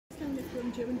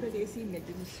I'm Pardesi.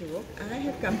 I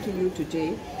have come to you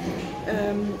today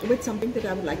with something that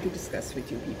I would like to discuss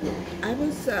with you people.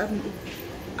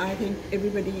 I think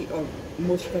everybody or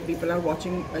most of the people are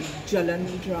watching a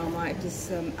Jalan drama. It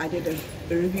is, I did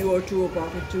a review or two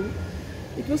about it too.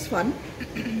 It was fun.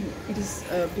 It has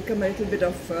become a little bit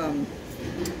of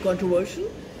controversial.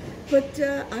 But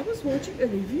I was watching a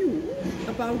review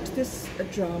about this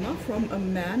drama from a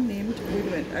man named, wait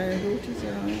a minute, I wrote his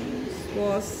name,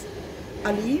 was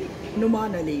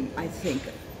Numan Aleem, I think,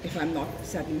 if I'm not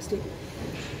sadly mistaken.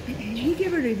 He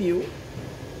gave a review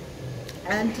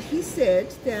and he said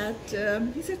that,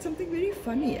 he said something very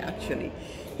funny actually.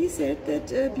 He said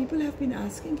that people have been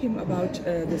asking him about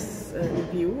this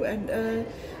review, and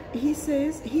he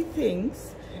says he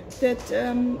thinks that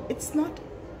it's not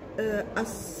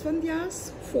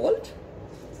Aswandya's fault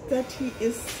that he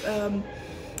is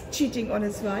cheating on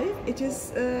his wife. It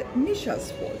is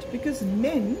Nisha's fault, because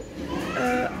men,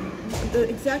 the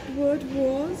exact word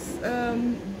was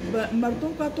मर्दों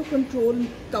का तो control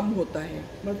कम होता है,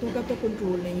 मर्दों का तो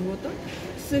control नहीं होता.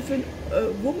 So if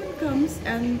a woman comes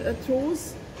and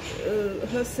throws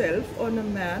herself on a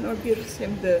man or gives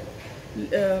him the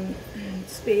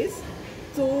space,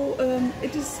 so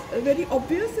it is very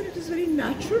obvious and it is very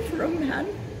natural for a man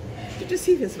to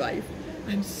deceive his wife.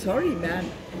 I'm sorry, man,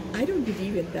 I don't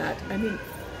believe in that. I mean,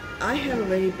 I have a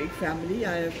very big family.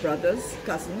 I have brothers,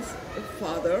 cousins, a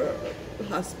father, a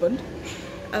husband.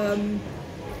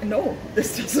 No,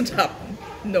 this doesn't happen.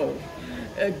 No.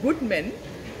 Good men,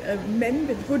 men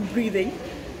with good breathing,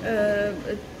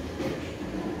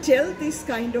 tell this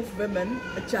kind of women,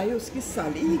 चाहे उसकी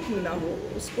साली ही क्यों ना हो,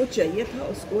 उसको चाहिए था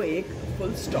उसको एक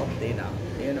full stop देना,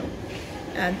 you know.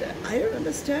 And I don't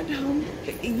understand how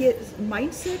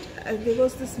mindset. There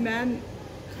was this man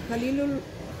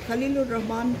Khalilur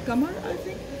Rahman Kamar, I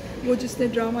think, वो जिसने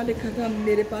ड्रामा लिखा था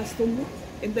मेरे पास तुम हो.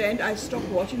 In the end, I stopped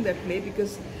watching that play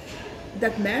because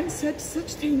that man said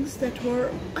such things that were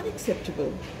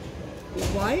unacceptable.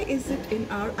 Why is it in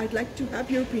our? I'd like to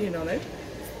have your opinion on it,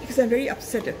 because I'm very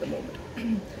upset at the moment.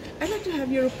 I'd like to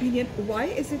have your opinion. Why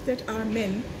is it that our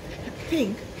men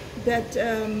think that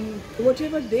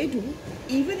whatever they do,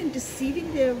 even in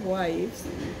deceiving their wives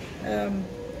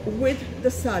with the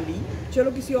sali,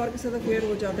 चलो किसी और के साथ affair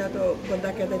हो जाता है तो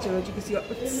बंदा कहता है चलो जी किसी और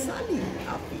साली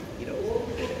आपकी, you know,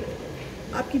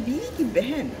 आपकी बीवी की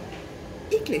बहन,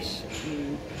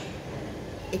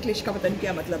 English का पता नहीं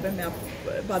क्या मतलब है, मैं आप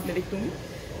बाद में लिख दूँगी,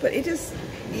 but it is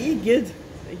good,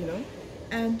 you know.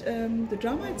 And the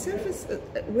drama itself is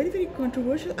very, very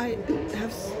controversial. I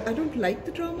don't like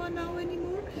the drama now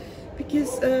anymore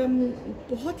because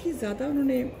बहुत ही ज़्यादा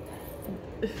उन्होंने,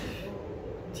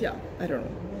 yeah, I don't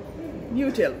know. You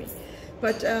tell me.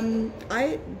 But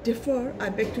I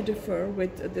beg to differ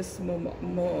with this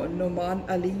Numan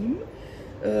Aleem.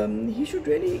 He should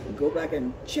really go back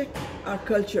and check our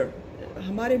culture.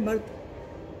 हमारे मर्द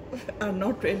are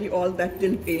not really all that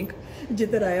दिल pink.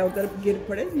 जिधर आया उधर गिर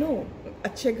पड़े. No.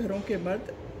 अच्छे घरों के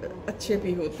मर्द अच्छे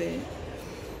भी होते हैं.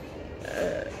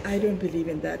 I don't believe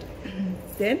in that.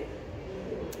 Then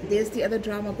there's the other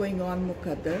drama going on,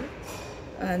 Muqaddar,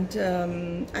 and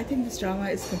I think this drama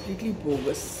is completely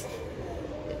bogus.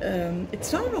 It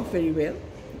started off very well.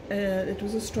 It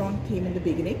was a strong theme in the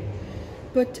beginning,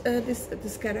 but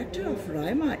this character of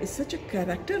Raima is such a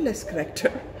characterless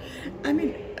character. I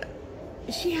mean,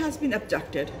 she has been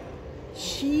abducted.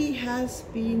 She has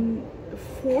been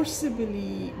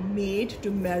forcibly made to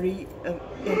marry an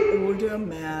older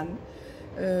man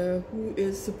who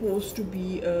is supposed to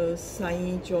be a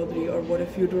Sain Chaudhary or what, a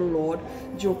feudal lord,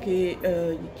 जो कि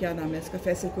क्या नाम है इसका,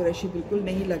 फैसल कुरैशी बिल्कुल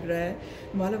नहीं लग रहा है.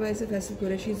 मालवा से Faisal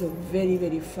Qureshi is a very,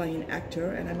 very fine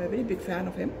actor and I'm a very big fan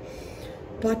of him.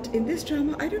 But in this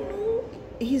drama, I don't know,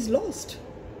 he's lost.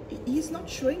 He's not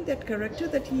showing that character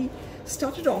that he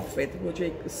started off with. वो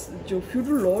जो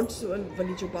feudal lords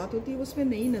वाली जो बात होती है उसमें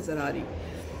नहीं नज़र आ रही.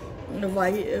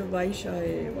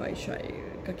 वाई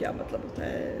का क्या मतलब होता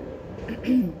है?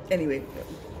 Anyway,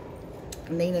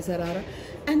 नहीं नज़र आ रहा.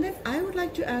 And then I would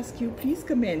like to ask you, please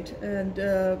comment and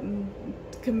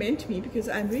comment me, because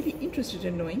I'm really interested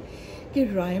in knowing कि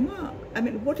Raima, I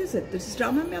mean, what is it? This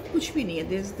drama में अब कुछ भी नहीं है.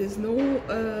 There's no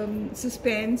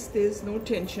suspense, there's no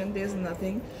tension, there's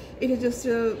nothing. It is just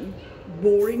a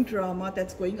boring drama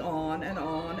that's going on and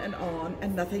on and on,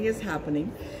 and nothing is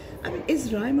happening. I mean,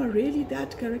 is Raima really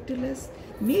that characterless?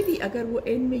 Maybe अगर वो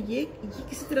end में ये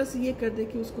किसी तरह से ये कर दे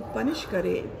कि उसको punish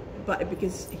करे,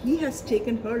 because he has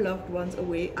taken her loved ones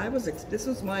away. This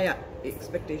was my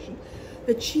expectation,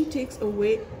 that she takes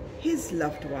away his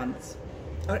loved ones.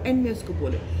 और एंड में उसको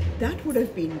बोले, that would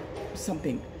have been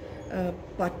something.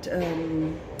 but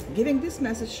giving this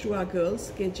message to our girls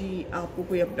कि जी आपको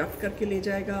कोई abduct करके ले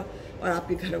जाएगा और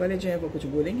आपके घर वाले जो हैं वो कुछ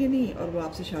बोलेंगे नहीं और वो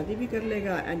आपसे शादी भी कर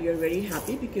लेगा and you're very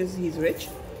happy because he's rich.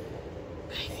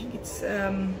 I think it's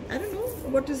I don't know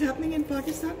what is happening in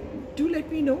Pakistan. Do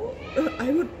let me know. I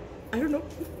don't know.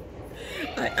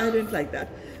 I didn't like that.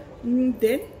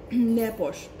 Then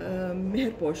Mehrposh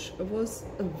was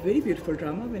a very beautiful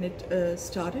drama when it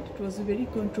started. It was a very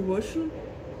controversial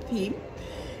theme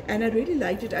and I really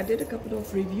liked it. I did a couple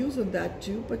of reviews on that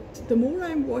too, but the more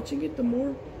I'm watching it, the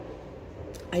more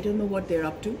I don't know what they're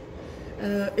up to.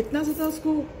 इतना ज़्यादा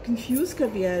उसको confuse कर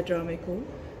दिया है ड्रामे को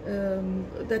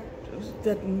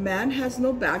that man has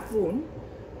no backbone.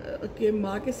 कि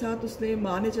माँ के साथ उसने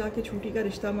माँ ने जाके छोटी का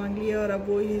रिश्ता मांग लिया और अब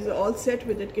वो he is all set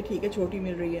with it कि ठीक है छोटी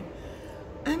मिल रही है.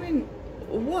 I mean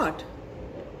what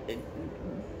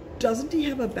doesn't he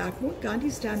have a backbone? Can't he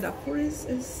stand up for his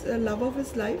love of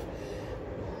his life?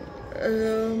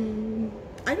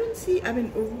 I don't see. I mean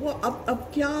वो अब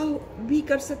क्या भी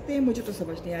कर सकते हैं मुझे तो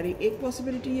समझ नहीं आ रही. एक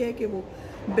पॉसिबिलिटी है कि वो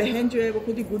बहन जो है वो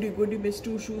खुद ही गुडी मिस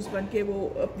टू शूज़ बन के वो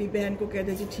अपनी बहन को कह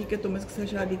दे जी ठीक है तुम इसके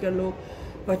साथ शादी कर लो.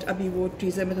 बट अभी वो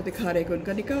टीज़र में तो दिखा रहे कि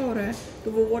उनका निकाह हो रहा है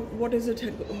तो वो what is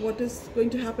going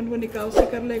to happen. वो निकाह उससे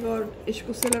कर लेगा और इश्क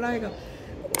उससे लड़ाएगा.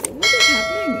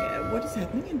 What is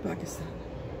happening in Pakistan?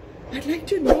 I'd like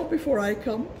to know before I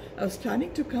come. I was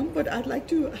planning to come, but I'd like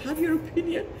to have your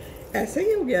opinion. ऐसा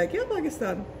ही हो गया क्या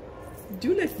Pakistan?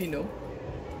 Do let me know.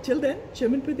 Till then,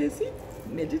 Chairman Pardesi,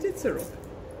 Meditate Sarok.